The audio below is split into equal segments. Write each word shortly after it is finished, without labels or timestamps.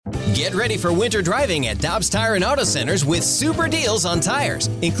Get ready for winter driving at Dobbs Tire and Auto Centers with super deals on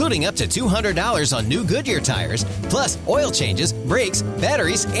tires, including up to $200 on new Goodyear tires, plus oil changes, brakes,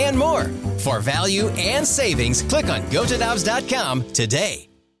 batteries, and more. For value and savings, click on gotodobbs.com today.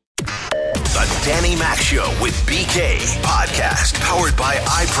 The Danny Mac Show with BK podcast, powered by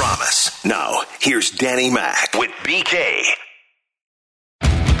I Promise. Now, here's Danny Mac with BK.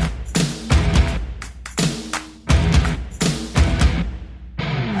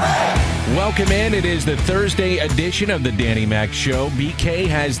 Welcome in. It is the Thursday edition of the Danny Mac Show. BK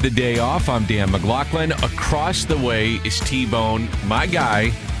has the day off. I'm Dan McLaughlin. Across the way is T-Bone, my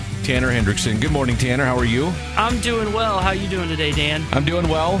guy, Tanner Hendrickson. Good morning, Tanner. How are you? I'm doing well. How are you doing today, Dan? I'm doing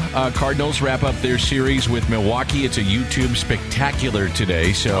well. Cardinals wrap up their series with Milwaukee. It's a YouTube spectacular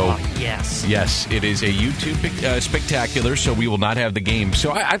today. So yes. Yes, it is a YouTube spectacular, so we will not have the game.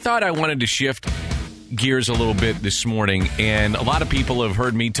 So I thought I wanted to shift gears a little bit this morning, and a lot of people have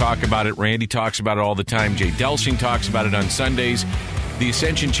heard me talk about it. Randy talks about it all the time. Jay Delsing talks about it on Sundays. The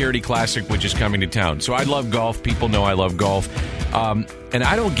Ascension Charity Classic, which is coming to town. So I love golf. People know I love golf. And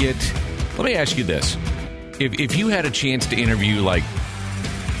I don't get... Let me ask you this. If you had a chance to interview, like,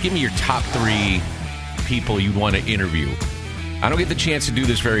 give me your top 3 people you want to interview. I don't get the chance to do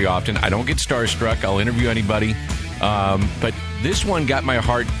this very often. I don't get starstruck. I'll interview anybody. But this one got my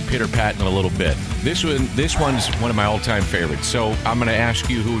heart pitter-patting a little bit. This one's one of my all-time favorites. So I'm going to ask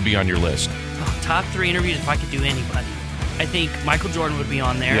you who would be on your list. Top 3 interviews if I could do anybody. I think Michael Jordan would be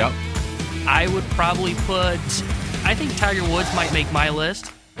on there. Yep. I would probably I think Tiger Woods might make my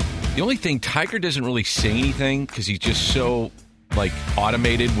list. The only thing, Tiger doesn't really say anything because he's just so, like,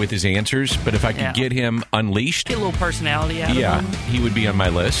 automated with his answers. But if I could get him unleashed. Get a little personality out of him. Yeah, he would be on my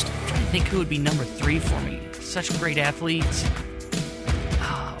list. I'm trying to think who would be number 3 for me. Such great athletes.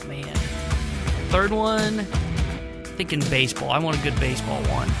 Oh, man. Third one, thinking baseball. I want a good baseball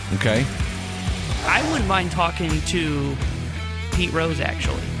one. Okay. I wouldn't mind talking to Pete Rose,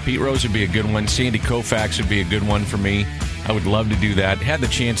 actually. Pete Rose would be a good one. Sandy Koufax would be a good one for me. I would love to do that. Had the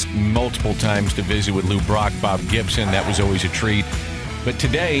chance multiple times to visit with Lou Brock, Bob Gibson. That was always a treat. But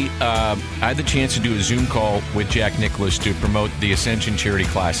today, I had the chance to do a Zoom call with Jack Nicklaus to promote the Ascension Charity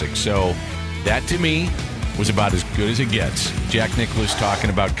Classic. So that, to me, was about as good as it gets. Jack Nicklaus talking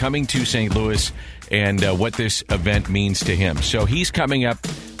about coming to St. Louis and what this event means to him. So he's coming up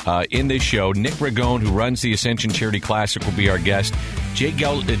in this show. Nick Ragone, who runs the Ascension Charity Classic, will be our guest. Jay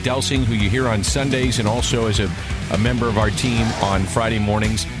Delsing, who you hear on Sundays and also is a member of our team on Friday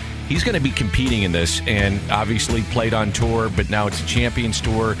mornings. He's going to be competing in this and obviously played on tour, but now it's a Champions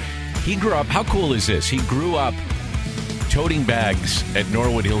Tour. He grew up, how cool is this? He grew up toting bags at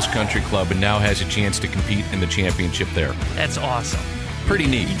Norwood Hills Country Club and now has a chance to compete in the championship there. That's awesome. Pretty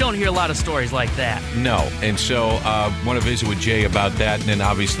neat. You don't hear a lot of stories like that. No, and so want to visit with Jay about that, and then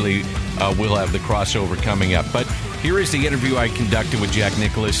obviously we'll have the crossover coming up. But here is the interview I conducted with Jack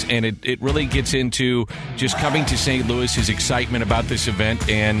Nicklaus, and it really gets into just coming to St. Louis, his excitement about this event,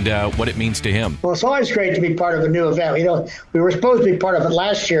 and what it means to him. Well, it's always great to be part of a new event. You know, we were supposed to be part of it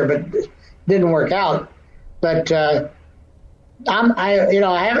last year, but it didn't work out. But I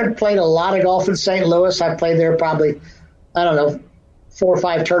haven't played a lot of golf in St. Louis. I played there probably, 4 or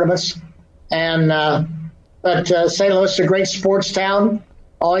 5 tournaments. And but St. Louis is a great sports town,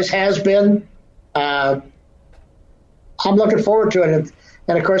 always has been. I'm looking forward to it.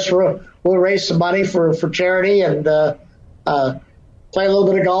 And of course, we'll raise some money for charity and play a little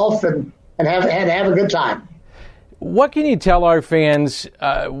bit of golf and have a good time. What can you tell our fans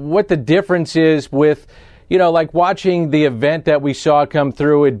what the difference is with, like watching the event that we saw come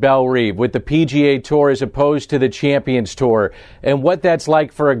through at Belle Reve with the PGA Tour as opposed to the Champions Tour, and what that's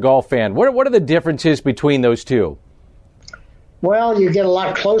like for a golf fan? What are the differences between those two? Well, you get a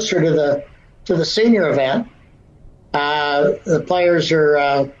lot closer to the senior event. The players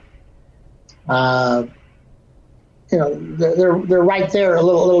are, they're right there a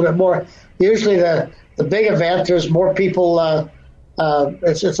little bit more. Usually the big event, there's more people.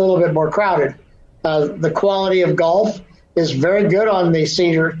 It's a little bit more crowded. The quality of golf is very good on the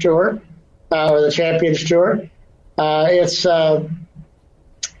senior tour or the Champions Tour. It's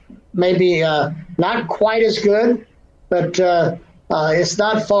maybe not quite as good, but it's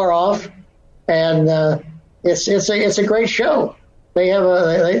not far off, and it's a great show. They have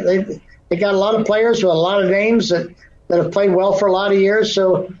they got a lot of players with a lot of names that have played well for a lot of years,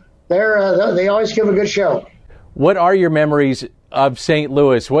 so they always give a good show. What are your memories of St.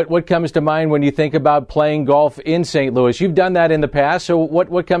 Louis? What comes to mind when you think about playing golf in St. Louis? You've done that in the past, so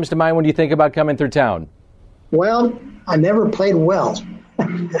what comes to mind when you think about coming through town? Well, I never played well,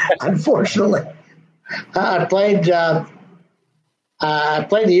 unfortunately. I played I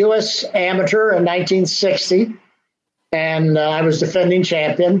played the U.S. Amateur in 1960, and I was defending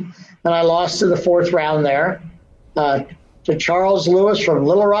champion, and I lost to the fourth round there to Charles Lewis from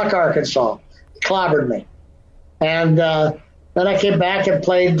Little Rock, Arkansas. He clobbered me. And then I came back and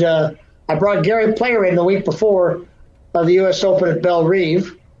played. I brought Gary Player in the week before the U.S. Open at Belle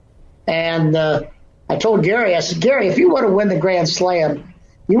Reve, and I told Gary, I said, Gary, if you want to win the Grand Slam,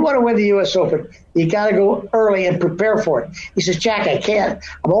 you want to win the U.S. Open, you got to go early and prepare for it. He says, Jack, I can't.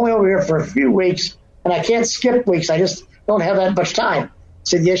 I'm only over here for a few weeks, and I can't skip weeks. I just don't have that much time. I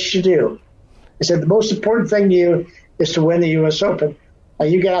said, yes, you do. I said, the most important thing to you is to win the U.S. Open.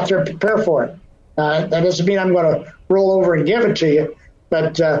 You get out there and prepare for it. That doesn't mean I'm going to roll over and give it to you,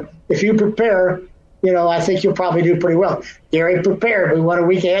 but if you prepare, I think you'll probably do pretty well. Gary prepared. We went a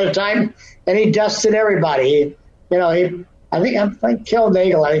week ahead of time, and he dusted everybody. I think Kel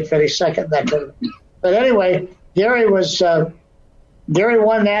Nagel, finished second in that tournament. But anyway, Gary won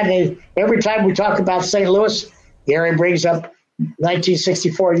that, and every time we talk about St. Louis, Gary brings up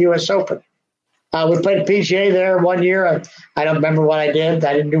 1964 U.S. Open. We played PGA there 1 year. I don't remember what I did.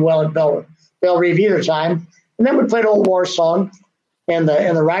 I didn't do well at Belle Reve either time. And then we played Old War Song in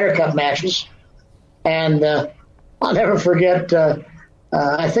the Ryder Cup matches. And I'll never forget,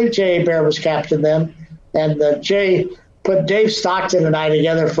 I think J.A. Bear was captain then. And Jay put Dave Stockton and I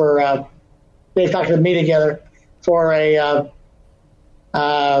together for Dave Stockton and me together for a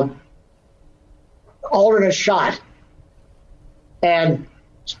alternate shot. And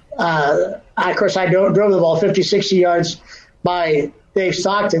of course, I drove the ball 50, 60 yards by Dave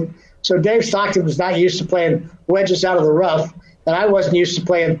Stockton. So Dave Stockton was not used to playing wedges out of the rough, and I wasn't used to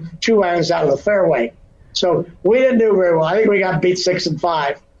playing 2 irons out of the fairway. So we didn't do very well. I think we got beat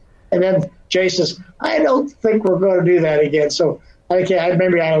 6-5. And then Jay says, I don't think we're going to do that again. So I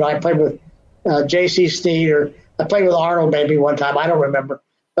played with J.C. Sneed, or I played with Arnold maybe one time. I don't remember.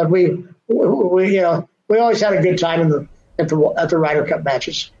 But we always had a good time at the Ryder Cup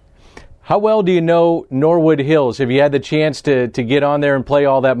matches. How well do you know Norwood Hills? Have you had the chance to get on there and play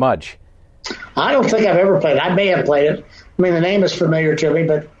all that much? I don't think I've ever played it. I may have played it. I mean, the name is familiar to me,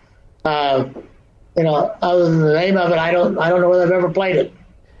 but other than the name of it, I don't know whether I've ever played it.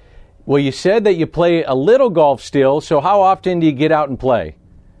 Well, you said that you play a little golf still, so how often do you get out and play?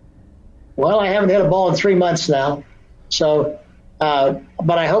 Well, I haven't hit a ball in 3 months now, so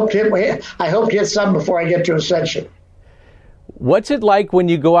but I hope to hit some before I get to Ascension. What's it like when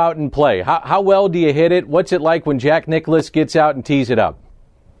you go out and play? How well do you hit it? What's it like when Jack Nicklaus gets out and tees it up?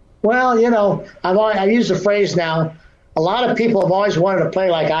 Well, I've used the phrase now. A lot of people have always wanted to play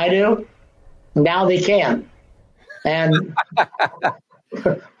like I do. Now they can. And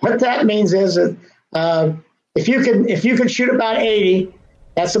what that means is that if you can shoot about 80,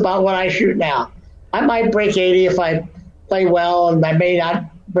 that's about what I shoot now. I might break 80 if I play well, and I may not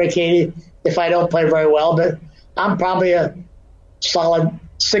break 80 if I don't play very well, but I'm probably a solid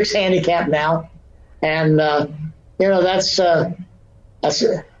 6 handicap now. And, that's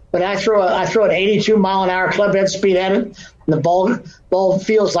when I throw an 82 mile an hour club head speed at it, and the ball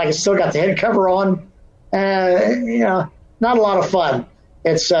feels like it's still got the head cover on. Not a lot of fun.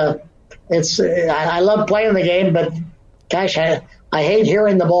 I love playing the game, but gosh, I hate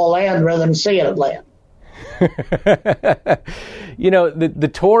hearing the ball land rather than seeing it land.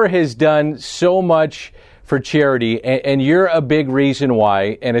 The tour has done so much for charity, and you're a big reason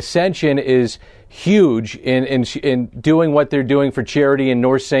why. And Ascension is huge in doing what they're doing for charity in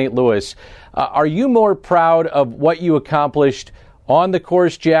North St. Louis. Are you more proud of what you accomplished on the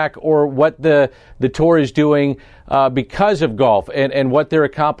course, Jack, or what the tour is doing because of golf and what they're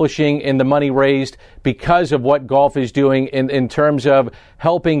accomplishing in the money raised because of what golf is doing in terms of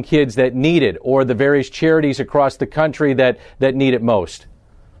helping kids that need it, or the various charities across the country that need it most?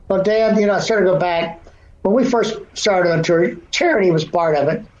 Well, Dan, I sort of go back. When we first started on tour, charity was part of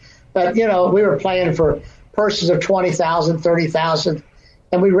it. But, we were playing for purses of $20,000, $30,000,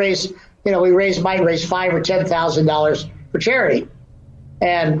 and we might raise $5,000 or $10,000 for charity.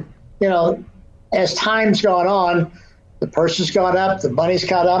 And, as time's gone on, the purse has gone up, the money's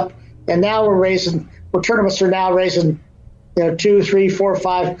gone up, and now tournaments are now raising, $2, $3, $4, $5,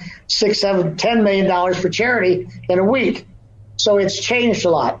 $6, $7, $10 million for charity in a week. So it's changed a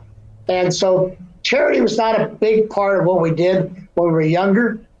lot. And so charity was not a big part of what we did when we were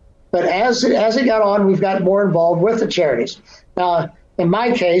younger, but as it got on, we've got more involved with the charities. Now, in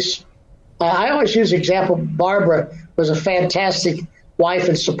my case, I always use the example, Barbara was a fantastic wife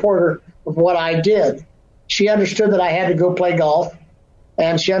and supporter of what I did. She understood that I had to go play golf,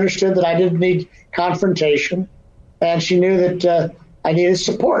 and she understood that I didn't need confrontation, and she knew that I needed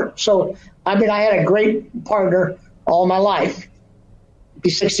support. So, I had a great partner all my life. be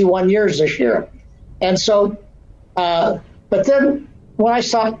 61 years this year. And so, but then when I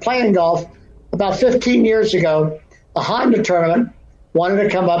stopped playing golf about 15 years ago, the Honda tournament wanted to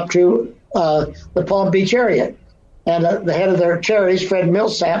come up to the Palm Beach area. And the head of their charities, Fred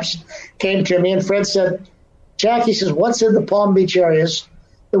Millsaps, came to me, and Fred said, Jack, he says, what's in the Palm Beach areas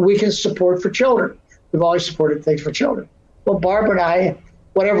that we can support for children? We've always supported things for children. Well, Barbara and I,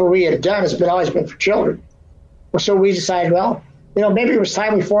 whatever we had done has always been for children. So we decided, well, maybe it was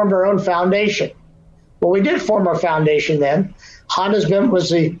time we formed our own foundation. Well, we did form our foundation then. Honda's been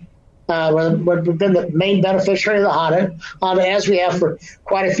the main beneficiary of the Honda, as we have for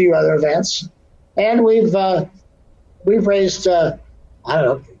quite a few other events. And we've raised, a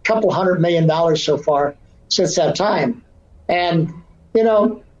couple $100 million so far since that time. And,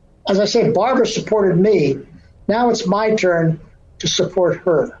 as I say, Barbara supported me. Now it's my turn to support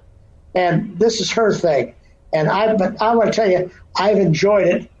her. And this is her thing. And I want to tell you, I've enjoyed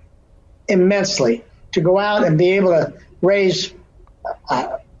it immensely to go out and be able to raise $10,000,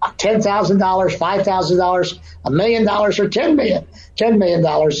 $5,000, $1 million, or $10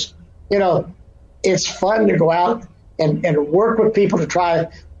 million. It's fun to go out and work with people to try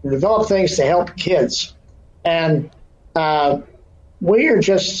to develop things to help kids. And we're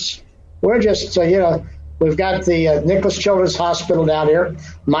just we've got the Nicklaus Children's Hospital down here,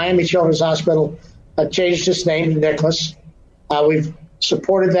 Miami Children's Hospital, changed its name to Nicklaus. We've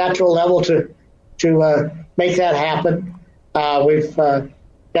supported that to a level to make that happen. We've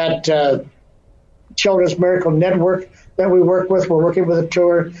got Children's Miracle Network that we work with. We're working with a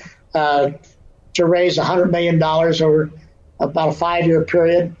tour to raise $100 million over about a 5-year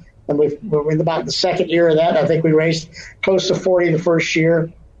period. And we're in about the second year of that. I think we raised close to 40 the first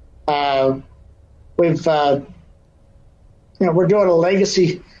year. We're doing a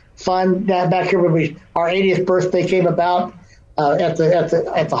legacy fund back here when our 80th birthday came about at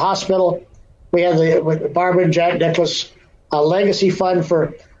the hospital. We had with Barbara and Jack Nicklaus a legacy fund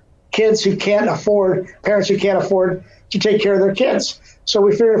for parents who can't afford to take care of their kids. So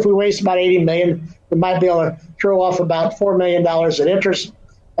we figured if we waste about $80 million, we might be able to throw off about $4 million in interest,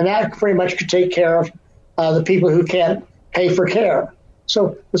 and that pretty much could take care of the people who can't pay for care.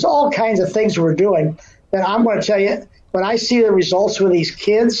 So there's all kinds of things we're doing that I'm going to tell you, when I see the results with these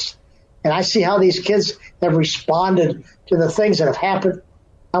kids and I see how these kids have responded to the things that have happened,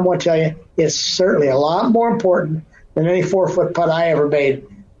 I'm going to tell you, it's certainly a lot more important than any 4-foot putt I ever made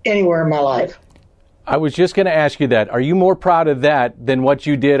anywhere in my life. I was just going to ask you that. Are you more proud of that than what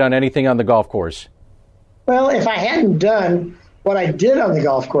you did on anything on the golf course? Well, if I hadn't done what I did on the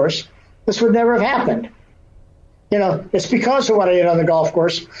golf course, this would never have happened. It's because of what I did on the golf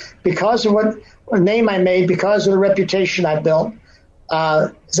course, because of what name I made, because of the reputation I built,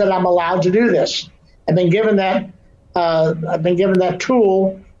 that I'm allowed to do this. I've been given that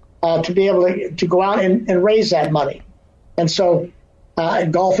tool to be able to go out and raise that money. And so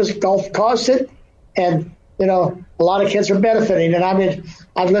golf caused it, and a lot of kids are benefiting. And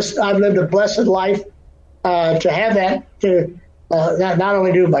I've lived a blessed life to have that, to not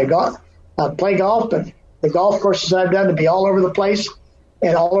only do my play golf, but the golf courses that I've done, to be all over the place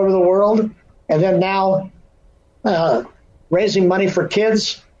and all over the world. And then now raising money for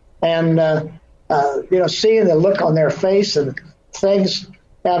kids and seeing the look on their face and things.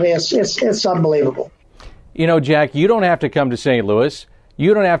 I mean, it's unbelievable. Jack, you don't have to come to St. Louis.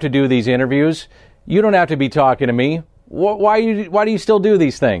 You don't have to do these interviews. You don't have to be talking to me. Why do you still do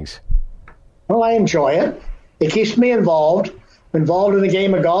these things? Well, I enjoy it. It keeps me involved in the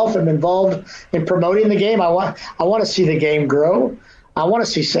game of golf. I'm involved in promoting the game. I want to see the game grow. I want to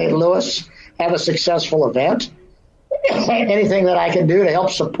see St. Louis have a successful event. Anything that I can do to help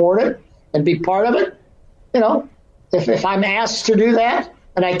support it and be part of it, if I'm asked to do that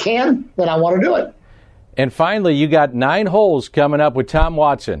and I can, then I want to do it. And finally, you got 9 holes coming up with Tom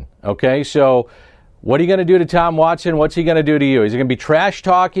Watson. Okay, so what are you going to do to Tom Watson? What's he going to do to you? Is he going to be trash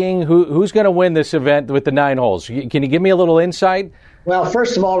talking? Who's going to win this event with the 9 holes? Can you give me a little insight? Well,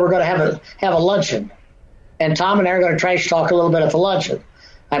 first of all, we're going to have a luncheon, and Tom and I are going to trash talk a little bit at the luncheon.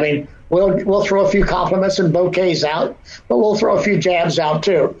 I mean, we'll throw a few compliments and bouquets out, but we'll throw a few jabs out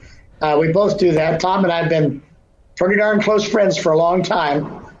too. We both do that. Tom and I have been pretty darn close friends for a long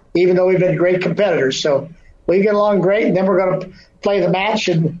time, even though we've been great competitors. So we get along great, and then we're going to play the match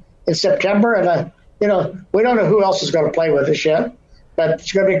in September. And, we don't know who else is going to play with us yet, but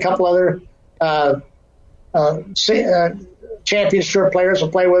it's going to be a couple other Champions Tour players will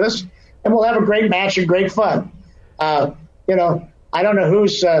play with us, and we'll have a great match and great fun. I don't know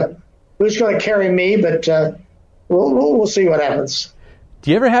who's going to carry me, but we'll see what happens. Do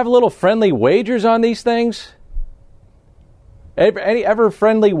you ever have little friendly wagers on these things? Any ever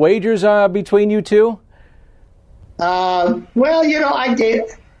friendly wagers between you two? Well, I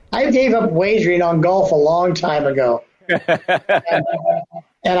gave up wagering on golf a long time ago, and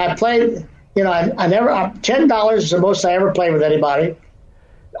I played. I never $10 is the most I ever played with anybody.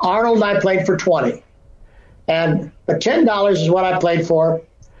 Arnold and I played for 20, but $10 is what I played for,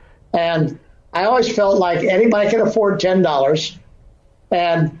 and I always felt like anybody could afford $10,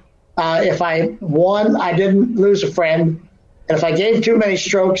 and if I won, I didn't lose a friend, and if I gave too many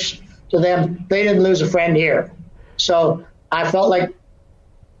strokes to them, they didn't lose a friend here. So I felt like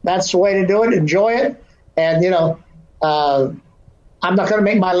that's the way to do it. Enjoy it, and I'm not going to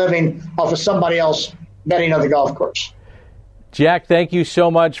make my living off of somebody else betting on the golf course. Jack, thank you so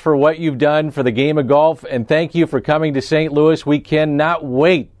much for what you've done for the game of golf, and thank you for coming to St. Louis. We cannot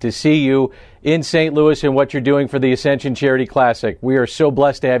wait to see you in St. Louis and what you're doing for the Ascension Charity Classic. We are so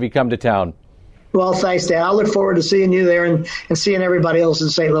blessed to have you come to town. Well, thanks, Dan. I look forward to seeing you there and seeing everybody else in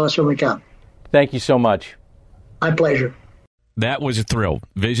St. Louis when we come. Thank you so much. My pleasure. That was a thrill,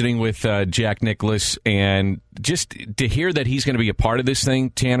 visiting with Jack Nicklaus, and just to hear that he's going to be a part of this thing,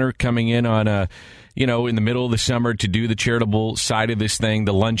 Tanner, coming in on in the middle of the summer to do the charitable side of this thing,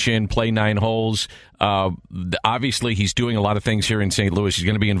 the luncheon, play 9 holes. Obviously, he's doing a lot of things here in St. Louis. He's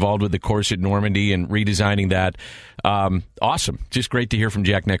going to be involved with the course at Normandy and redesigning that. Awesome. Just great to hear from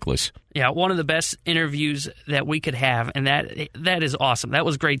Jack Nicklaus. Yeah, one of the best interviews that we could have, and that is awesome. That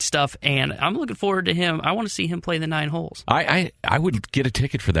was great stuff, and I'm looking forward to him. I want to see him play the 9 holes. I would get a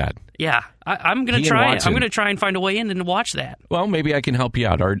ticket for that. Yeah, I'm going to try. I'm going to try and find a way in and watch that. Well, maybe I can help you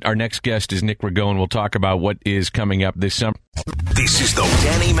out. Our next guest is Nick Ragone. We'll talk about what is coming up this summer. This is the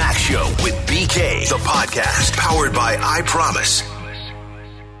Danny Mac Show with BK, the podcast powered by I Promise.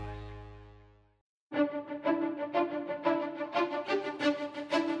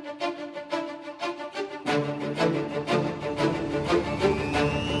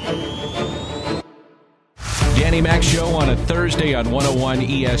 Danny Mac Show on a Thursday on 101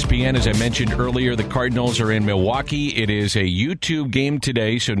 ESPN. As I mentioned earlier, the Cardinals are in Milwaukee. It is a YouTube game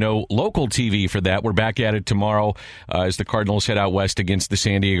today, so no local TV for that. We're back at it tomorrow as the Cardinals head out west against the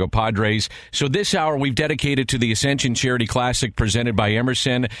San Diego Padres. So this hour we've dedicated to the Ascension Charity Classic presented by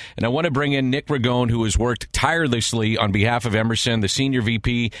Emerson. And I want to bring in Nick Ragone, who has worked tirelessly on behalf of Emerson, the Senior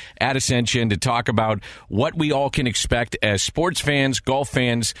VP at Ascension, to talk about what we all can expect as sports fans, golf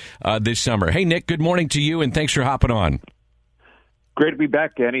fans this summer. Hey, Nick, good morning to you, and thanks for hopping on. Great to be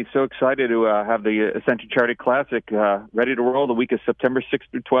back, Danny. So excited to have the Ascension Charity Classic ready to roll the week of September 6th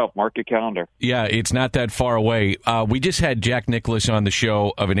through 12th. Mark your calendar. Yeah, it's not that far away. We just had Jack Nicklaus on the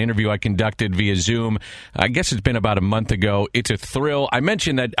show of an interview I conducted via Zoom. I guess it's been about a month ago. It's a thrill. I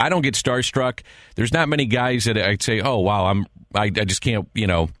mentioned that I don't get starstruck. There's not many guys that I'd say, oh, wow, I just can't,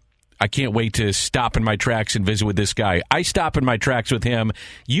 I can't wait to stop in my tracks and visit with this guy. I stop in my tracks with him.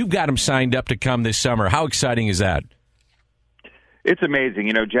 You've got him signed up to come this summer. How exciting is that? It's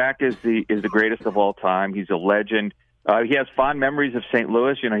amazing. Jack is the greatest of all time. He's a legend. He has fond memories of St.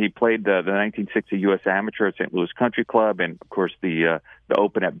 Louis. He played the 1960 U.S. Amateur at St. Louis Country Club, and of course the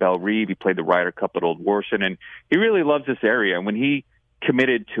Open at Belle Reve. He played the Ryder Cup at Old Warson, and he really loves this area. And when he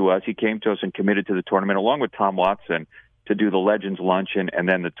committed to us, he came to us and committed to the tournament along with Tom Watson to do the Legends Luncheon and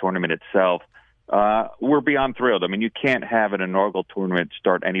then the tournament itself. We're beyond thrilled. I mean, you can't have an inaugural tournament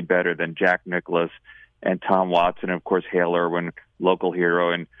start any better than Jack Nicklaus and Tom Watson, and of course Hale Irwin, local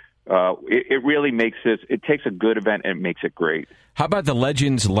hero. And it really makes it takes a good event and it makes it great. How about the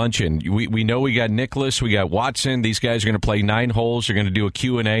Legends Luncheon? We know we got Nicklaus, we got Watson. These guys are going to play 9 holes. They're going to do a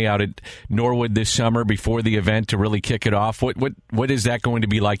Q&A out at Norwood this summer before the event to really kick it off. What is that going to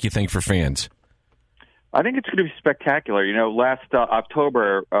be like, you think, for fans? I think it's going to be spectacular. Last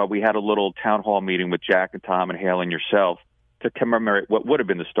October, we had a little town hall meeting with Jack and Tom and Hale and yourself to commemorate what would have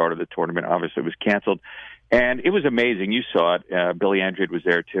been the start of the tournament. Obviously, it was canceled. And it was amazing. You saw it. Billy Andrade was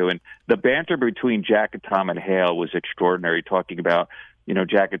there, too. And the banter between Jack and Tom and Hale was extraordinary, talking about,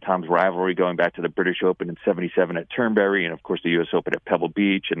 Jack and Tom's rivalry going back to the British Open in '77 at Turnberry and, of course, the U.S. Open at Pebble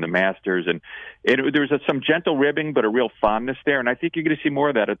Beach and the Masters. And there was some gentle ribbing, but a real fondness there. And I think you're going to see more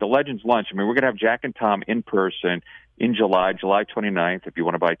of that at the Legends Lunch. I mean, we're going to have Jack and Tom in person in July 29th, if you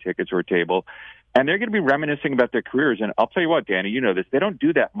want to buy tickets or a table. And they're going to be reminiscing about their careers. And I'll tell you what, Danny, you know this. They don't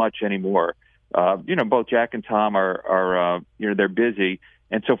do that much anymore. Both Jack and Tom are they're busy.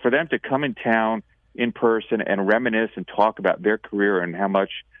 And so for them to come in town in person and reminisce and talk about their career and how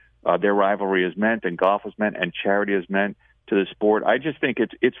much their rivalry has meant and golf has meant and charity has meant to the sport, I just think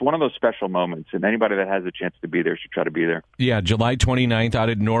it's one of those special moments, and anybody that has a chance to be there should try to be there. Yeah, July 29th out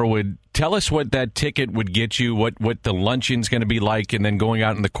at Norwood. Tell us what that ticket would get you, what the luncheon's going to be like, and then going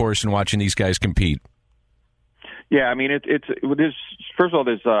out in the course and watching these guys compete. Yeah, I mean, first of all,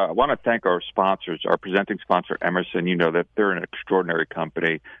 I want to thank our sponsors, our presenting sponsor, Emerson. You know that they're an extraordinary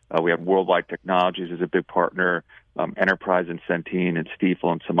company. We have Worldwide Technologies as a big partner, Enterprise and Centene and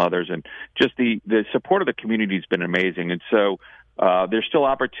Stiefel and some others. And just the support of the community has been amazing. And so there's still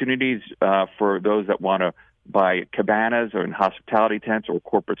opportunities for those that want to buy cabanas or in hospitality tents or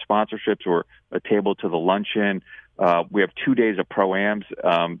corporate sponsorships or a table to the luncheon. We have 2 days of pro-ams,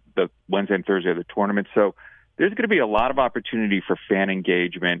 the Wednesday and Thursday of the tournament. So there's going to be a lot of opportunity for fan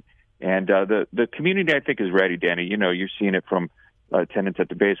engagement. And the community, I think, is ready, Danny. You know, you're seeing it from attendance at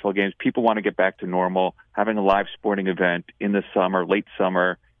the baseball games. People want to get back to normal, having a live sporting event in the summer, late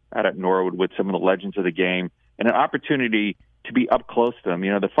summer, out at Norwood with some of the legends of the game, and an opportunity to be up close to them.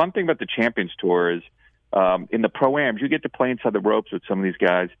 You know, the fun thing about the Champions Tour is in the Pro-Ams, you get to play inside the ropes with some of these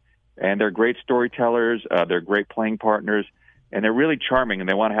guys, and they're great storytellers, they're great playing partners, and they're really charming, and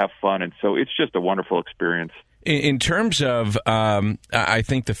they want to have fun. And so it's just a wonderful experience. In terms of, I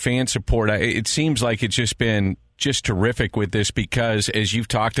think the fan support, it seems like it's just been just terrific with this because, as you've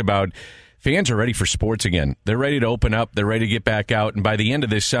talked about, fans are ready for sports again. They're ready to open up. They're ready to get back out. And by the end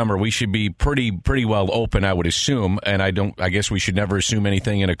of this summer, we should be pretty well open, I would assume. And I guess we should never assume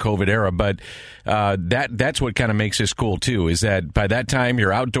anything in a COVID era. But that's what kind of makes this cool, too, is that by that time,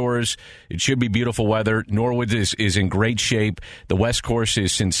 you're outdoors. It should be beautiful weather. Norwood is in great shape. The West Course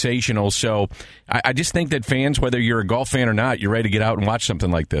is sensational. So I just think that fans, whether you're a golf fan or not, you're ready to get out and watch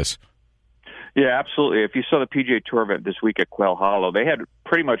something like this. Yeah, absolutely. If you saw the PGA Tour event this week at Quail Hollow, they had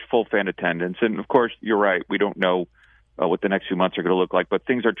pretty much full fan attendance. And, of course, you're right. We don't know what the next few months are going to look like, but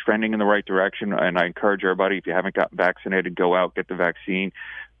things are trending in the right direction. And I encourage everybody, if you haven't gotten vaccinated, go out, get the vaccine.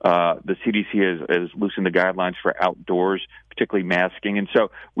 The CDC has loosened the guidelines for outdoors, particularly masking. And so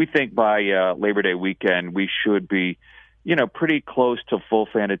we think by Labor Day weekend, we should be pretty close to full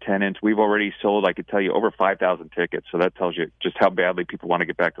fan attendance. We've already sold, I could tell you, over 5,000 tickets. So that tells you just how badly people want to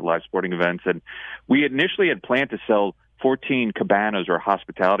get back to live sporting events. And we initially had planned to sell 14 cabanas or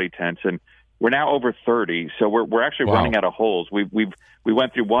hospitality tents, and we're now over 30. So we're actually running out of holes. We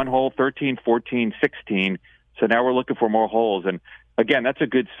went through one hole, 13, 14, 16. So now we're looking for more holes. And again, that's a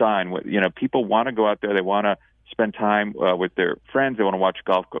good sign. People want to go out there. They want to spend time with their friends. They want to watch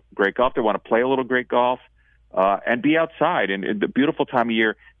great golf. They want to play a little great golf. And be outside in the beautiful time of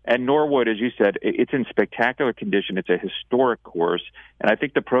year. And Norwood, as you said, it's in spectacular condition. It's a historic course, and I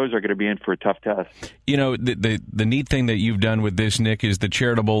think the pros are going to be in for a tough test. You know, the neat thing that you've done with this, Nick, is the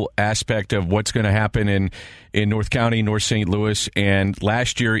charitable aspect of what's going to happen in North County, North St. Louis. And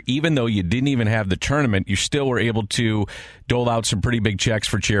last year, even though you didn't even have the tournament, you still were able to dole out some pretty big checks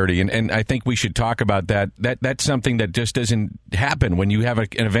for charity. And I think we should talk about that. That's something that just doesn't happen when you have an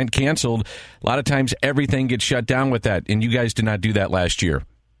event canceled. A lot of times everything gets shut down with that, and you guys did not do that last year.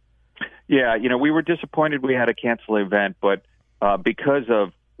 Yeah, we were disappointed we had to cancel the event, but because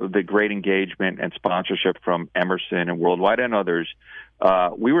of the great engagement and sponsorship from Emerson and Worldwide and others,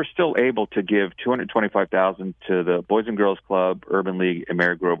 we were still able to give $225,000 to the Boys and Girls Club, Urban League, and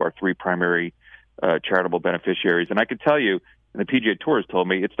Marygrove, our three primary charitable beneficiaries. And I could tell you, and the PGA Tour has told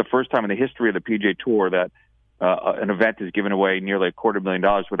me, it's the first time in the history of the PGA Tour that an event has given away nearly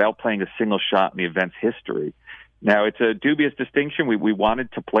 $250,000 without playing a single shot in the event's history. Now, it's a dubious distinction. We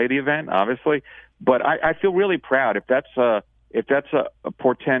wanted to play the event, obviously, but I feel really proud. If that's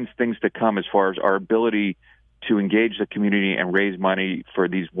portends things to come as far as our ability to engage the community and raise money for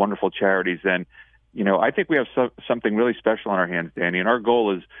these wonderful charities, then I think we have something really special on our hands, Danny. And our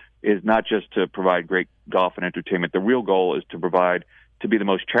goal is not just to provide great golf and entertainment. The real goal is to be the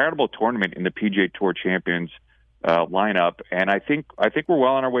most charitable tournament in the PGA Tour Champions lineup, and I think we're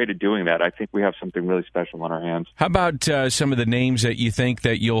well on our way to doing that. I think we have something really special on our hands. How about some of the names that you think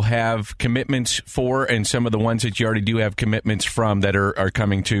that you'll have commitments for, and some of the ones that you already do have commitments from that are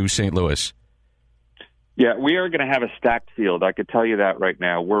coming to St. Louis? Yeah, we are going to have a stacked field. I could tell you that right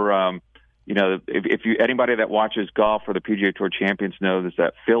now. We're, if anybody that watches golf or the PGA Tour Champions knows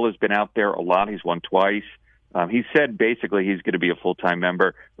that Phil has been out there a lot. He's won twice. He said basically he's going to be a full-time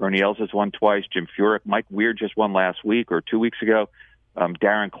member. Ernie Els has won twice. Jim Furyk. Mike Weir just won last week or 2 weeks ago.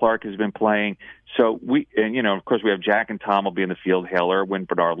 Darren Clark has been playing. So of course, we have Jack and Tom will be in the field. Hale Irwin,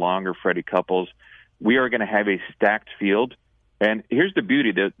 Bernard Longer, Freddie Couples. We are going to have a stacked field. And here's the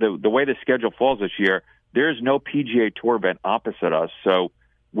beauty. The way the schedule falls this year, there is no PGA Tour event opposite us. So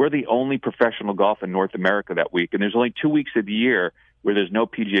we're the only professional golf in North America that week. And there's only 2 weeks of the year where there's no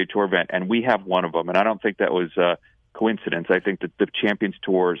PGA Tour event, and we have one of them. And I don't think that was a coincidence. I think that the Champions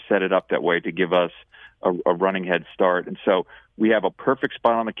Tour set it up that way to give us a running head start. And so we have a perfect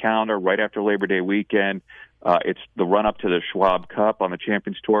spot on the calendar right after Labor Day weekend. It's the run-up to the Schwab Cup on the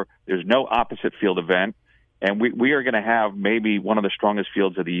Champions Tour. There's no opposite field event. And we are going to have maybe one of the strongest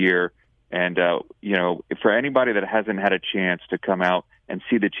fields of the year. And, for anybody that hasn't had a chance to come out and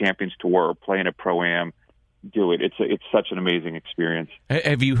see the Champions Tour or play in a Pro-Am, do it. It's such an amazing experience.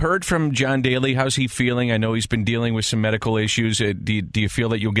 Have you heard from John Daly? How's he feeling? I know he's been dealing with some medical issues. Do you feel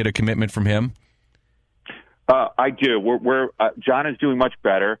that you'll get a commitment from him? I do. John is doing much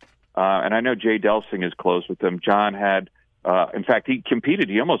better, and I know Jay Delsing is close with him. John had, in fact, he competed.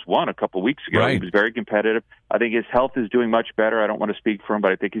 He almost won a couple weeks ago. Right. He was very competitive. I think his health is doing much better. I don't want to speak for him,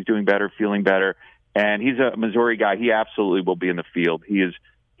 but I think he's doing better, feeling better. And he's a Missouri guy. He absolutely will be in the field. He is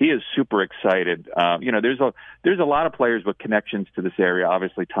super excited. There's a lot of players with connections to this area.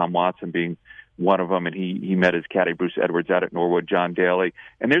 Obviously, Tom Watson being one of them, and he met his caddy Bruce Edwards out at Norwood, John Daly.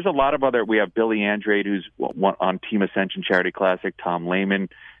 And there's a lot of other. We have Billy Andrade, who's on Team Ascension Charity Classic. Tom Lehman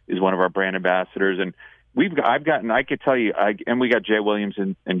is one of our brand ambassadors, and I could tell you, and we got Jay Williams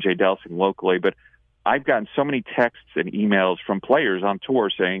and Jay Delsing locally, but I've gotten so many texts and emails from players on tour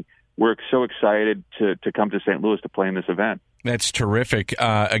saying we're so excited to come to St. Louis to play in this event. That's terrific.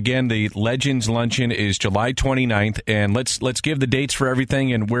 Again, the Legends Luncheon is July 29th, and let's give the dates for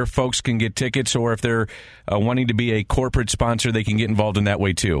everything and where folks can get tickets, or if they're wanting to be a corporate sponsor, they can get involved in that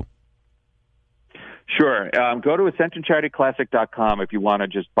way too. Sure. Go to AscensionCharityClassic.com if you want to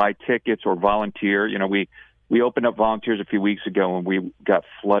just buy tickets or volunteer. We opened up volunteers a few weeks ago, and we got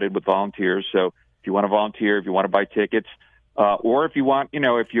flooded with volunteers. So if you want to volunteer, if you want to buy tickets, or if you want,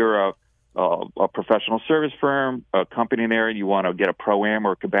 if you're a professional service firm, a company in there, and you want to get a Pro-Am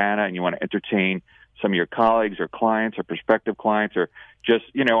or a Cabana, and you want to entertain some of your colleagues or clients or prospective clients, or just,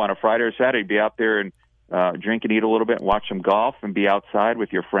 on a Friday or Saturday, be out there and drink and eat a little bit and watch some golf and be outside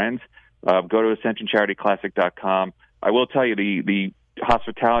with your friends, go to AscensionCharityClassic.com. I will tell you, the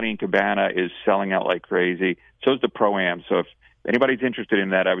hospitality in Cabana is selling out like crazy. So is the Pro-Am. So if anybody's interested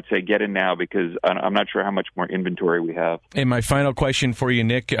in that, I would say get in now, because I'm not sure how much more inventory we have. And my final question for you,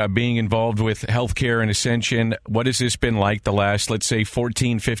 Nick, being involved with healthcare and Ascension, what has this been like the last, let's say,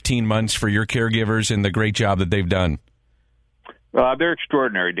 14, 15 months for your caregivers and the great job that they've done? They're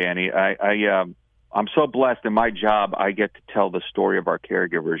extraordinary, Danny. I'm so blessed in my job. I get to tell the story of our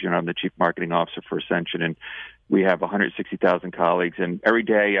caregivers. I'm the chief marketing officer for Ascension, and we have 160,000 colleagues. And every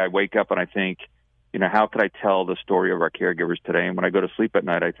day I wake up and I think, how could I tell the story of our caregivers today? And when I go to sleep at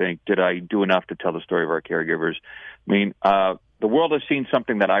night, I think, did I do enough to tell the story of our caregivers? I mean, the world has seen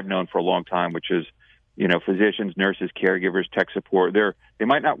something that I've known for a long time, which is, physicians, nurses, caregivers, tech support. They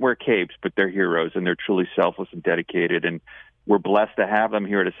might not wear capes, but they're heroes, and they're truly selfless and dedicated. And we're blessed to have them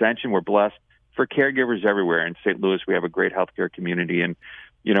here at Ascension. We're blessed for caregivers everywhere. In St. Louis, we have a great healthcare community. And,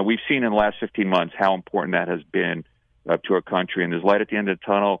 we've seen in the last 15 months how important that has been to our country. And there's light at the end of the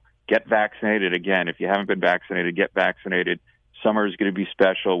tunnel. Get vaccinated. Again, if you haven't been vaccinated, get vaccinated. Summer is going to be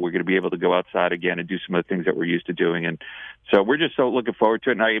special. We're going to be able to go outside again and do some of the things that we're used to doing. And so we're just so looking forward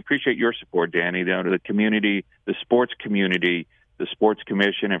to it. And I appreciate your support, Danny, to the community, the sports community, the Sports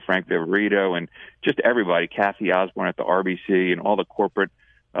Commission, and Frank Viverito, and just everybody, Kathy Osborne at the RBC, and all the corporate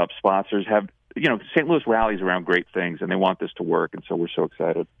sponsors have. St. Louis rallies around great things, and they want this to work, and so we're so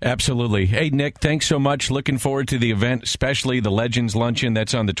excited. Absolutely. Hey, Nick, thanks so much. Looking forward to the event, especially the Legends Luncheon.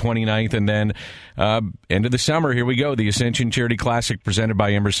 That's on the 29th, and then end of the summer, here we go, the Ascension Charity Classic presented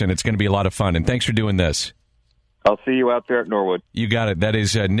by Emerson. It's going to be a lot of fun, and thanks for doing this. I'll see you out there at Norwood. You got it. That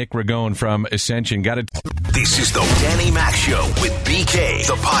is Nick Ragone from Ascension. Got it. This is the Danny Mac Show with BK,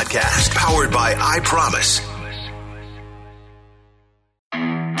 the podcast, powered by I Promise.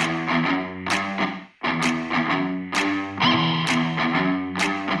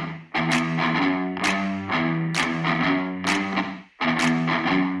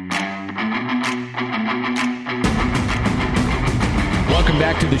 Welcome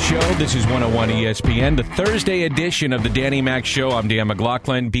back to the show. This is 101 ESPN, the Thursday edition of the Danny Mac Show. I'm Dan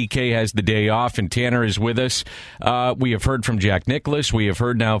McLaughlin. BK has the day off, and Tanner is with us. We have heard from Jack Nicklaus. We have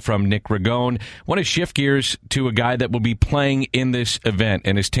heard now from Nick Ragone. I want to shift gears to a guy that will be playing in this event.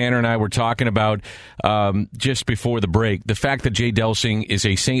 And as Tanner and I were talking about just before the break, the fact that Jay Delsing is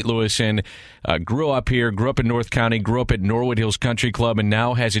a St. Louisan, grew up here, grew up in North County, grew up at Norwood Hills Country Club, and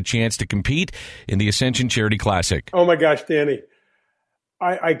now has a chance to compete in the Ascension Charity Classic. Oh, my gosh, Danny.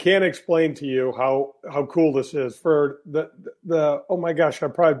 I can't explain to you how cool this is. For the oh my gosh, I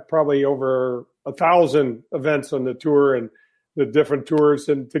probably over 1,000 events on the tour and the different tours,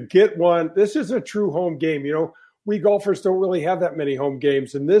 and to get one, this is a true home game. We golfers don't really have that many home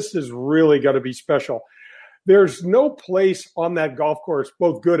games, and this is really going to be special. There's no place on that golf course,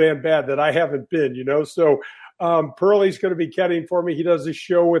 both good and bad, that I haven't been. So Pearlie's going to be caddying for me. He does a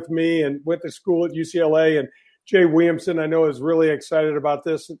show with me and went to school at UCLA, and Jay Williamson, I know, is really excited about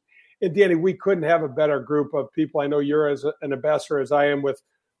this. And Danny, we couldn't have a better group of people. I know you're as an ambassador as I am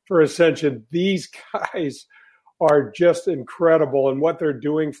for Ascension. These guys are just incredible, and what they're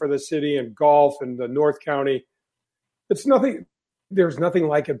doing for the city and golf and the North County. It's nothing. There's nothing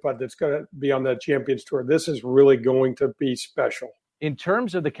like it, but it's going to be on the Champions Tour. This is really going to be special. In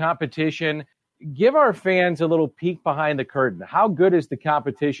terms of the competition, give our fans a little peek behind the curtain. How good is the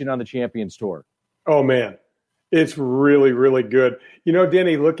competition on the Champions Tour? Oh, man. It's really, really good. You know,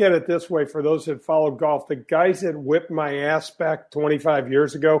 Danny, look at it this way. For those that follow golf, the guys that whipped my ass back 25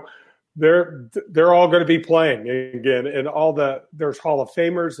 years ago, they're all going to be playing again. And there's Hall of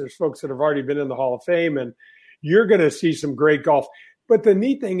Famers. There's folks that have already been in the Hall of Fame, and you're going to see some great golf. But the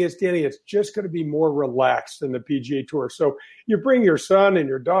neat thing is, Danny, it's just going to be more relaxed than the PGA Tour. So you bring your son and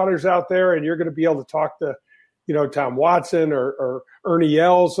your daughters out there, and you're going to be able to talk to, Tom Watson or Ernie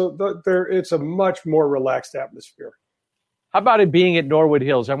Els. So it's a much more relaxed atmosphere. How about it being at Norwood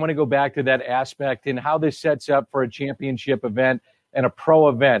Hills? I want to go back to that aspect and how this sets up for a championship event and a pro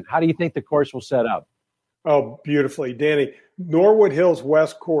event. How do you think the course will set up? Oh, beautifully, Danny. Norwood Hills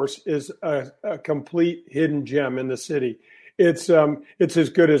West Course is a complete hidden gem in the city. It's as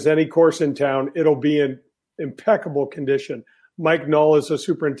good as any course in town. It'll be in impeccable condition. Mike Null is the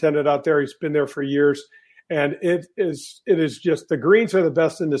superintendent out there. He's been there for years. And it is just, the greens are the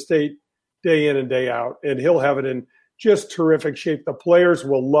best in the state day in and day out. And he'll have it in just terrific shape. The players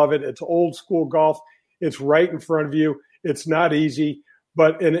will love it. It's old school golf. It's right in front of you. It's not easy,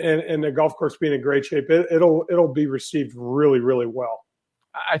 but and the golf course being in great shape, it'll be received really, really well.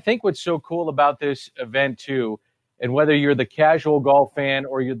 I think what's so cool about this event too, and whether you're the casual golf fan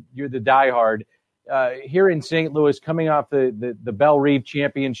or you're the diehard, here in St. Louis, coming off the Belle Reve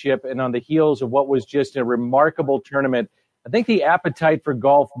Championship and on the heels of what was just a remarkable tournament, I think the appetite for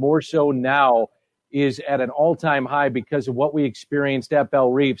golf more so now is at an all-time high because of what we experienced at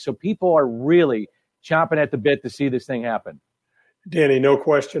Belle Reve. So people are really chomping at the bit to see this thing happen. Danny, no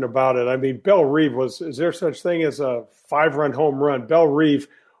question about it. I mean, Belle Reve is there such thing as a 5-run home run? Belle Reve,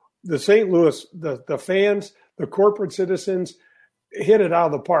 the St. Louis, the fans, the corporate citizens hit it out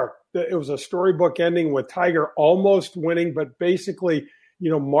of the park. It was a storybook ending with Tiger almost winning, but basically,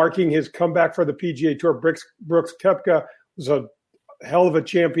 marking his comeback for the PGA Tour. Brooks Koepka was a hell of a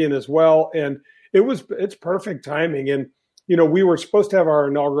champion as well. And it's perfect timing. And, we were supposed to have our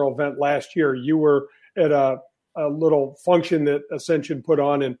inaugural event last year. You were at a little function that Ascension put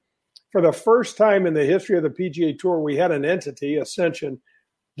on. And for the first time in the history of the PGA Tour, we had an entity, Ascension,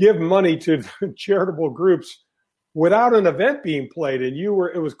 give money to charitable groups without an event being played. And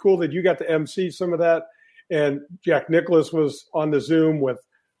it was cool that you got to MC some of that. And Jack Nicklaus was on the Zoom with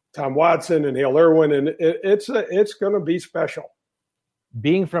Tom Watson and Hale Irwin. And it's going to be special.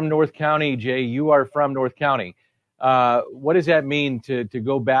 Being from North County, Jay, you are from North County. What does that mean to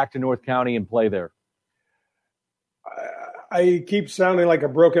go back to North County and play there? I keep sounding like a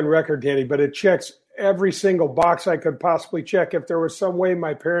broken record, Danny, but it checks every single box I could possibly check. If there was some way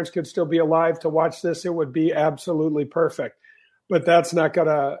my parents could still be alive to watch this, it would be absolutely perfect. But that's not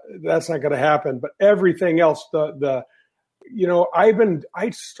gonna happen. But everything else, I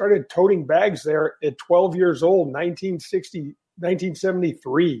started toting bags there at 12 years old,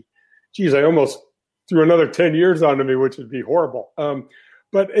 1973. Geez, I almost threw another 10 years onto me, which would be horrible.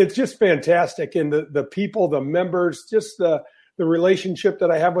 But it's just fantastic. And the people, the members, just the relationship that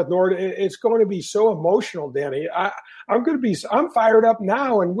I have with Nord, it's going to be so emotional, Danny. I'm fired up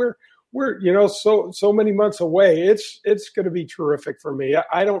now, and we're so many months away. It's going to be terrific for me.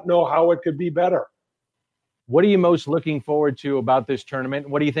 I don't know how it could be better. What are you most looking forward to about this tournament?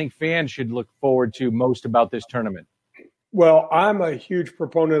 What do you think fans should look forward to most about this tournament? Well, I'm a huge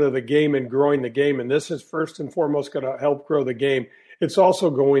proponent of the game and growing the game, and this is first and foremost going to help grow the game. It's also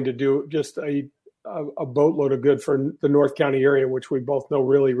going to do just a boatload of good for the North County area, which we both know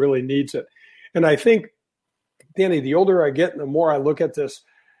really, really needs it. And I think, Danny, the older I get and the more I look at this,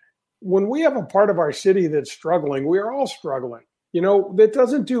 when we have a part of our city that's struggling, we're all struggling. That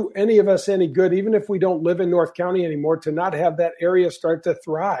doesn't do any of us any good, even if we don't live in North County anymore, to not have that area start to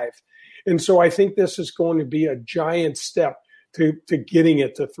thrive. And so I think this is going to be a giant step to getting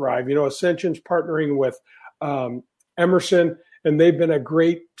it to thrive. Ascension's partnering with Emerson, and they've been a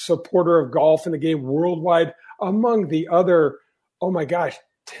great supporter of golf in the game worldwide, among the other,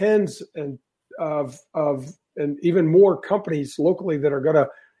 tens and even more companies locally that are going to,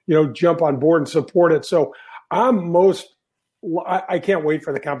 jump on board and support it. So I can't wait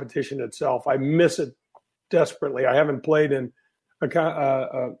for the competition itself. I miss it desperately. I haven't played in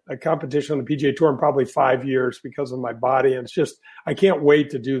a competition on the PGA Tour in probably 5 years because of my body. And it's just, I can't wait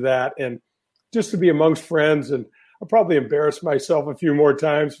to do that. And just to be amongst friends. And I'll probably embarrass myself a few more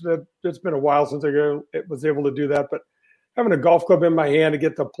times. It's been a while since I was able to do that, but having a golf club in my hand to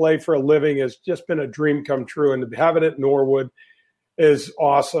get to play for a living has just been a dream come true. And to have it at Norwood is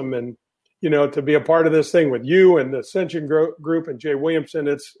awesome. And, to be a part of this thing with you and the Ascension group and Jay Williamson,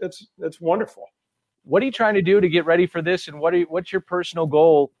 it's wonderful. What are you trying to do to get ready for this? And what's your personal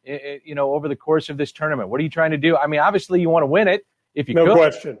goal, over the course of this tournament? What are you trying to do? I mean, obviously you want to win it if you could. No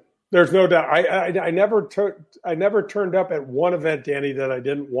question. There's no doubt. I never turned up at one event, Danny, that I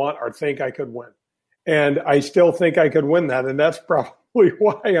didn't want or think I could win. And I still think I could win that. And that's probably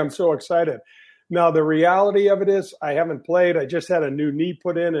why I'm so excited. Now, the reality of it is I haven't played. I just had a new knee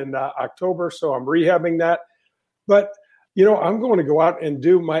put in October, so I'm rehabbing that. But, I'm going to go out and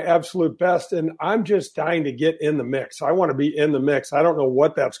do my absolute best, and I'm just dying to get in the mix. I want to be in the mix. I don't know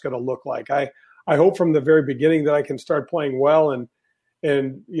what that's going to look like. I hope from the very beginning that I can start playing well and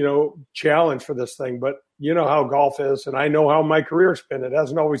challenge for this thing. But you know how golf is, and I know how my career's been. It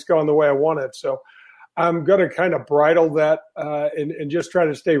hasn't always gone the way I wanted. So I'm going to kind of bridle that and just try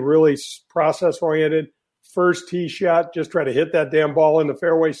to stay really process-oriented. First tee shot, just try to hit that damn ball in the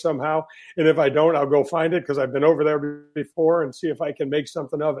fairway somehow. And if I don't, I'll go find it because I've been over there before and see if I can make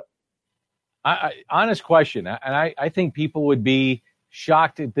something of it. Honest question, and I think people would be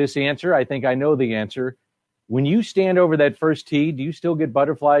shocked at this answer. I think I know the answer. When you stand over that first tee, do you still get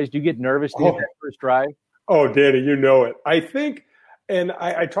butterflies? Do you get nervous to hit that first drive? Oh, Danny, you know it. I think, and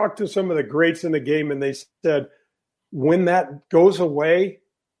I talked to some of the greats in the game, and they said, when that goes away,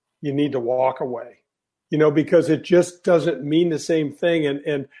 you need to walk away, because it just doesn't mean the same thing.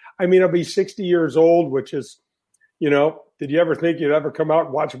 And I mean, I'll be 60 years old, which is, did you ever think you'd ever come out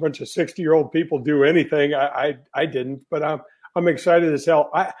and watch a bunch of 60-year-old people do anything? I didn't, but I'm excited as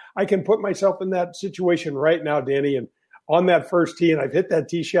hell. I can put myself in that situation right now, Danny, and on that first tee, and I've hit that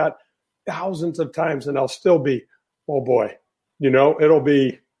tee shot thousands of times, and I'll still be, oh boy,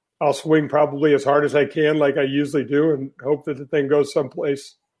 I'll swing probably as hard as I can like I usually do and hope that the thing goes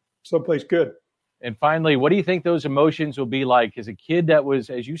someplace good. And finally, what do you think those emotions will be like as a kid that was,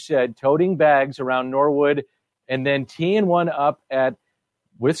 as you said, toting bags around Norwood and then teeing one up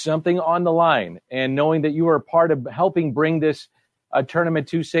with something on the line and knowing that you were a part of helping bring this tournament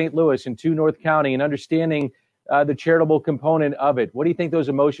to St. Louis and to North County and understanding the charitable component of it? What do you think those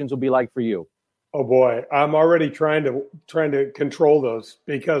emotions will be like for you? Oh boy, I'm already trying to control those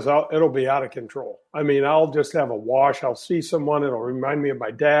because it'll be out of control. I mean, I'll just have a wash. I'll see someone. It'll remind me of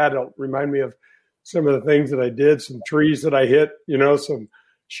my dad. It'll remind me of some of the things that I did, some trees that I hit, some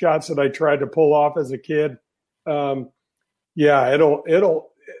shots that I tried to pull off as a kid. The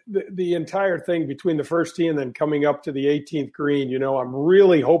entire thing between the first tee and then coming up to the 18th green, I'm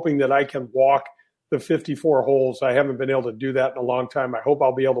really hoping that I can walk the 54 holes. I haven't been able to do that in a long time. I hope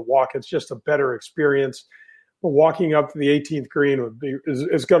I'll be able to walk. It's just a better experience. But walking up to the 18th green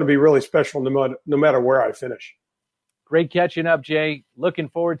is going to be really special no matter where I finish. Great catching up, Jay. Looking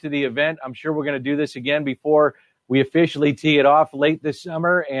forward to the event. I'm sure we're going to do this again before we officially tee it off late this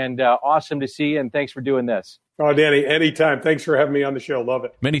summer. And awesome to see you. And thanks for doing this. Oh, Danny, anytime. Thanks for having me on the show. Love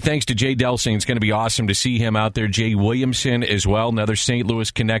it. Many thanks to Jay Delsing. It's going to be awesome to see him out there. Jay Williamson as well, another St. Louis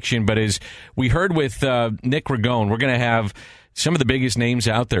connection. But as we heard with Nick Ragone, we're going to have some of the biggest names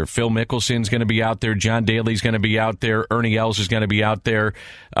out there. Phil Mickelson's going to be out there. John Daly's going to be out there. Ernie Els is going to be out there.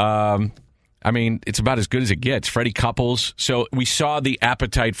 It's about as good as it gets. Freddie Couples. So we saw the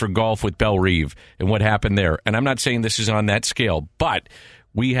appetite for golf with Belle Reve and what happened there. And I'm not saying this is on that scale, but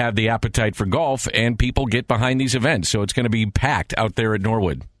we have the appetite for golf, and people get behind these events. So it's going to be packed out there at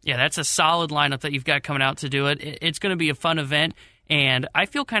Norwood. Yeah, that's a solid lineup that you've got coming out to do it. It's going to be a fun event, and I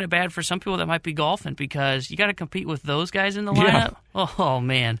feel kind of bad for some people that might be golfing because you got to compete with those guys in the lineup. Yeah. Oh,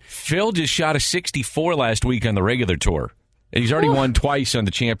 man. Phil just shot a 64 last week on the regular tour, and he's already won twice on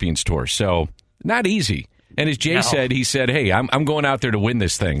the Champions Tour, so not easy. And as Jay said, he said, hey, I'm going out there to win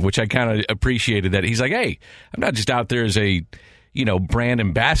this thing, which I kind of appreciated that. He's like, hey, I'm not just out there as a brand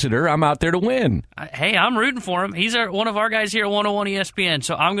ambassador. I'm out there to win. Hey, I'm rooting for him. He's one of our guys here at 101 ESPN,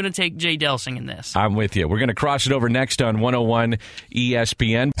 so I'm going to take Jay Delsing in this. I'm with you. We're going to cross it over next on 101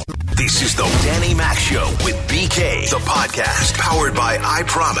 ESPN. This is the Danny Mac Show with BK, the podcast powered by I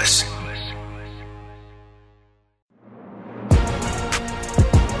Promise.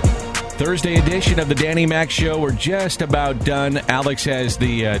 Thursday edition of the Danny Mac Show. We're just about done. Alex has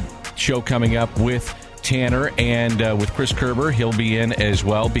the show coming up with Tanner and with Chris Kerber. He'll be in as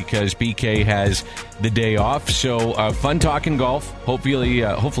well because BK has the day off. So fun talking golf.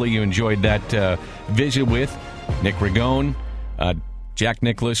 Hopefully you enjoyed that visit with Nick Ragone, Jack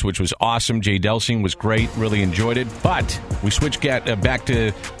Nicklaus, which was awesome. Jay Delsing was great. Really enjoyed it. But we switch back to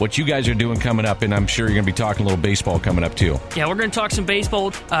what you guys are doing coming up, and I'm sure you're going to be talking a little baseball coming up, too. Yeah, we're going to talk some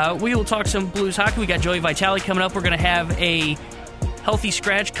baseball. We will talk some Blues hockey. We got Joey Vitale coming up. We're going to have a healthy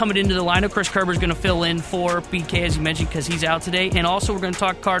scratch coming into the lineup. Chris Kerber's going to fill in for BK, as you mentioned, because he's out today. And also, we're going to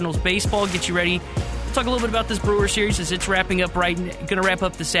talk Cardinals baseball, get you ready. We'll talk a little bit about this Brewer series as it's wrapping up going to wrap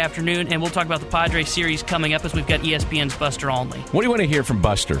up this afternoon. And we'll talk about the Padres series coming up as we've got ESPN's Buster Olney. What do you want to hear from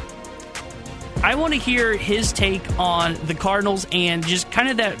Buster? I want to hear his take on the Cardinals and just kind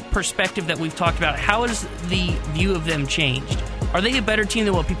of that perspective that we've talked about. How has the view of them changed? Are they a better team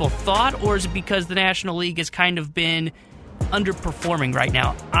than what people thought, or is it because the National League has kind of been underperforming right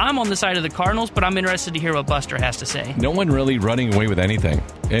now? I'm on the side of the Cardinals, but I'm interested to hear what Buster has to say. No one really running away with anything.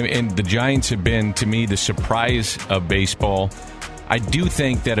 And the Giants have been, to me, the surprise of baseball. I do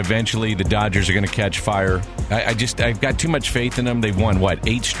think that eventually the Dodgers are going to catch fire. I've got too much faith in them. They've won,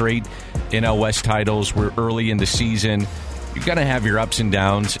 8 straight NL West titles. We're early in the season. You've got to have your ups and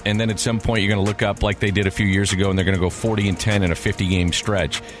downs, and then at some point you're going to look up like they did a few years ago, and they're going to go 40-10 in a 50-game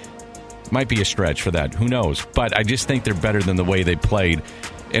stretch. Might be a stretch for that. Who knows? But I just think they're better than the way they played.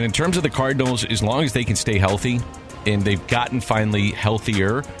 And in terms of the Cardinals, as long as they can stay healthy, and they've gotten finally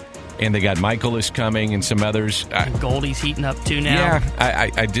healthier, and they got Michaelis coming and some others. And Goldie's heating up too now.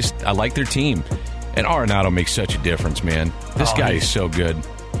 Yeah, I like their team. And Arenado makes such a difference, man. This guy is so good.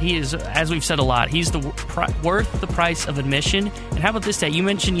 He is, as we've said a lot, he's worth the price of admission. And how about this stat? You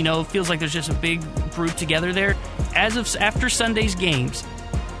mentioned, it feels like there's just a big group together there. After Sunday's games,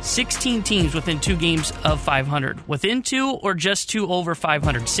 16 teams within 2 games of 500. Within 2 or just 2 over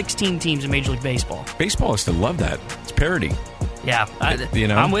 500. 16 teams in Major League Baseball. Baseballists love that. It's parity. Yeah,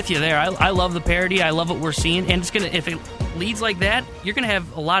 I'm with you there. I love the parity. I love what we're seeing. And if it leads like that, you're going to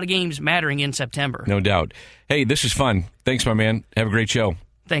have a lot of games mattering in September. No doubt. Hey, this is fun. Thanks, my man. Have a great show.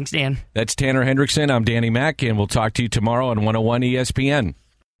 Thanks, Dan. That's Tanner Hendrickson. I'm Danny Mac, and we'll talk to you tomorrow on 101 ESPN.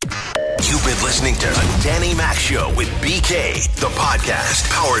 You've been listening to The Danny Mac Show with BK, the podcast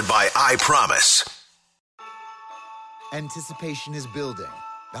powered by I Promise. Anticipation is building.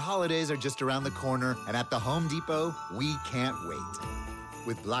 The holidays are just around the corner, and at the Home Depot, we can't wait.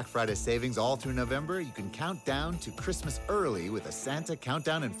 With Black Friday savings all through November, you can count down to Christmas early with a Santa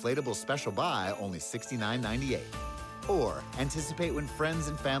Countdown Inflatable Special Buy, only $69.98. Or anticipate when friends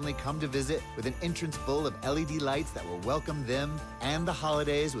and family come to visit with an entrance full of LED lights that will welcome them and the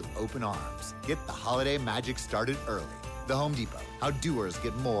holidays with open arms. Get the holiday magic started early. The Home Depot, how doers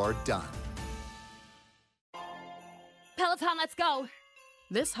get more done. Peloton, let's go.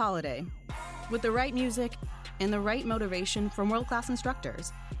 This holiday, with the right music and the right motivation from world-class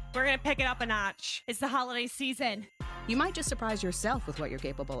instructors, we're going to pick it up a notch. It's the holiday season. You might just surprise yourself with what you're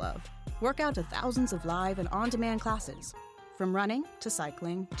capable of. Work out to thousands of live and on-demand classes, from running to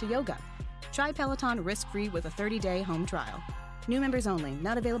cycling to yoga. Try Peloton risk-free with a 30-day home trial. New members only,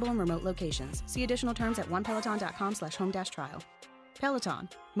 not available in remote locations. See additional terms at onepeloton.com/home-trial. Peloton,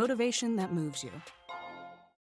 motivation that moves you.